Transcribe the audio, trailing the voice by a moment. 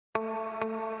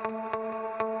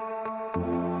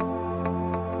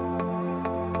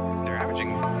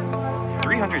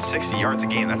160 yards a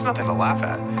game. That's nothing to laugh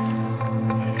at.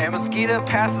 And Mosqueda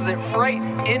passes it right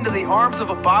into the arms of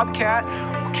a Bobcat,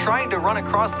 trying to run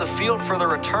across the field for the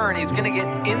return. He's going to get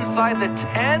inside the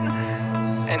 10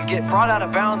 and get brought out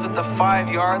of bounds at the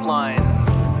 5-yard line.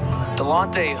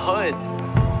 Delonte Hood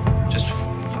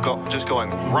just going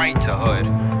right to Hood.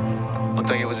 Looked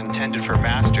like it was intended for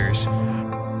Masters.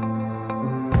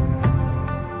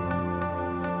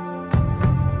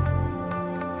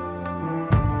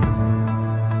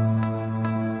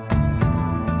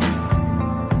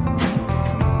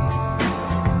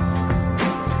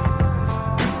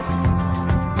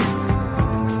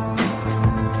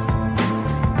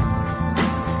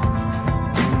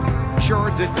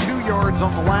 Yards and 2 yards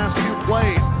on the last 2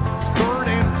 plays. 3rd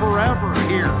and forever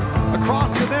here.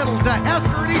 Across the middle to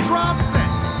Hester, and he drops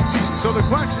it. So the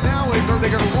question now is, are they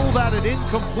going to rule that an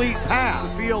incomplete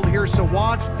pass? Field here, so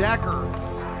watch Decker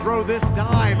throw this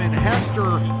dime, and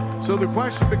Hester. So the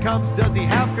question becomes, does he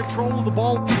have control of the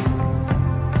ball?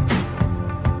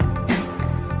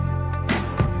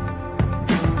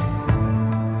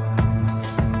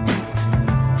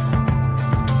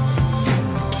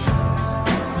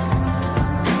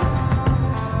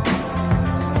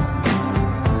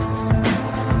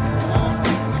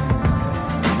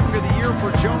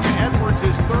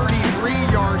 Is 33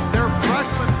 yards, their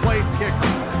freshman place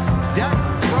kicker.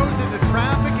 Decker throws into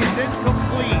traffic, it's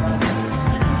incomplete.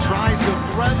 Tries to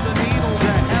thread the needle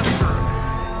to Hester,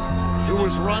 who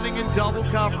was running in double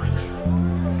coverage.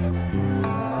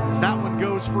 As that one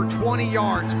goes for 20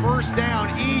 yards, 1st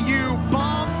down, EU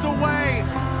bombs away.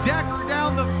 Decker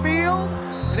down the field,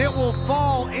 and it will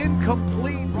fall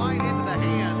incomplete right into the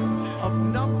hands of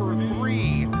number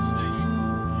 3,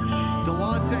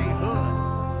 Delonte Hood.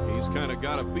 Kind of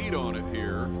got a beat on it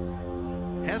here.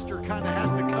 Hester kind of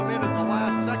has to come in at the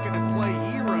last second and play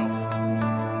hero.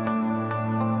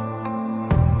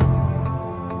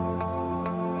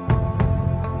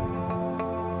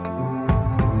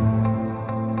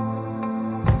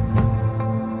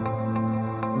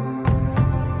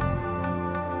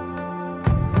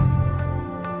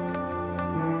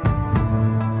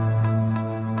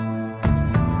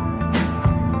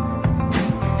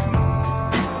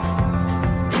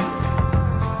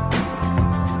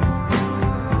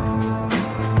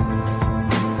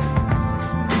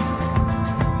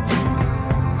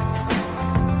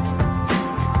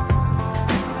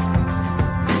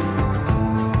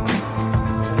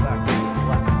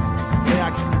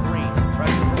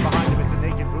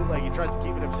 Tries to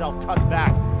keep it himself, cuts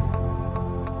back.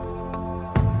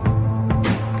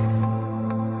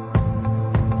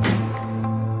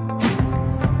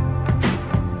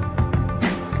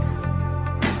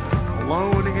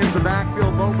 Alone in the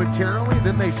backfield momentarily,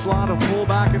 then they slot a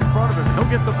fullback in front of him.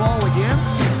 He'll get the ball again,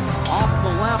 off the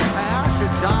left hash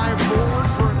and dive forward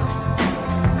for another.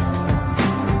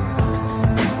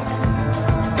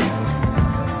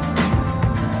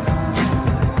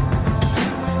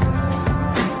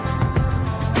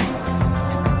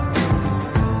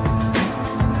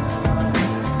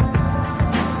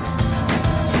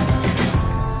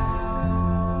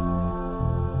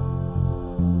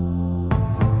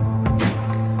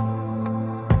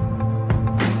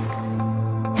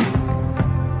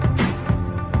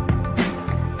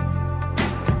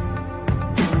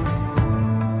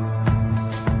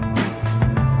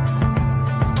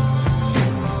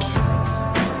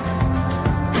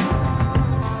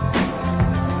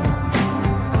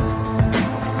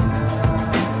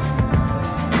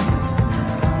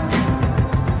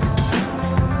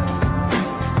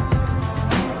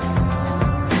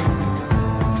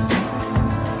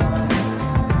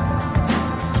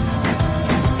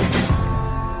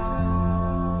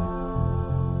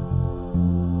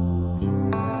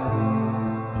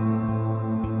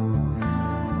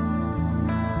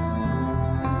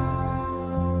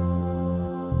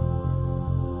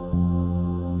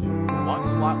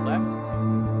 Slot left,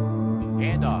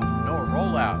 handoff, no,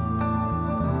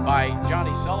 rollout by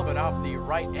Johnny Sullivan off the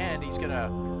right end. He's going to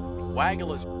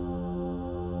waggle his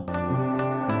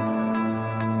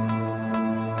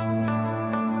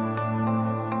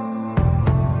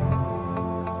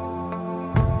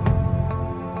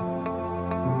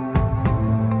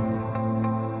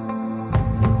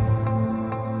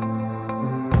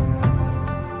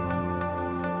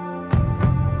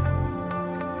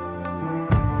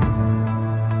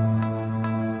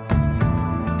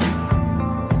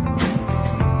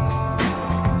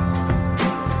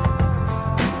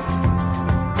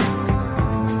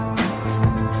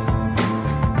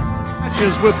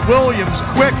with Williams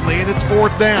quickly, and it's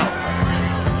 4th down.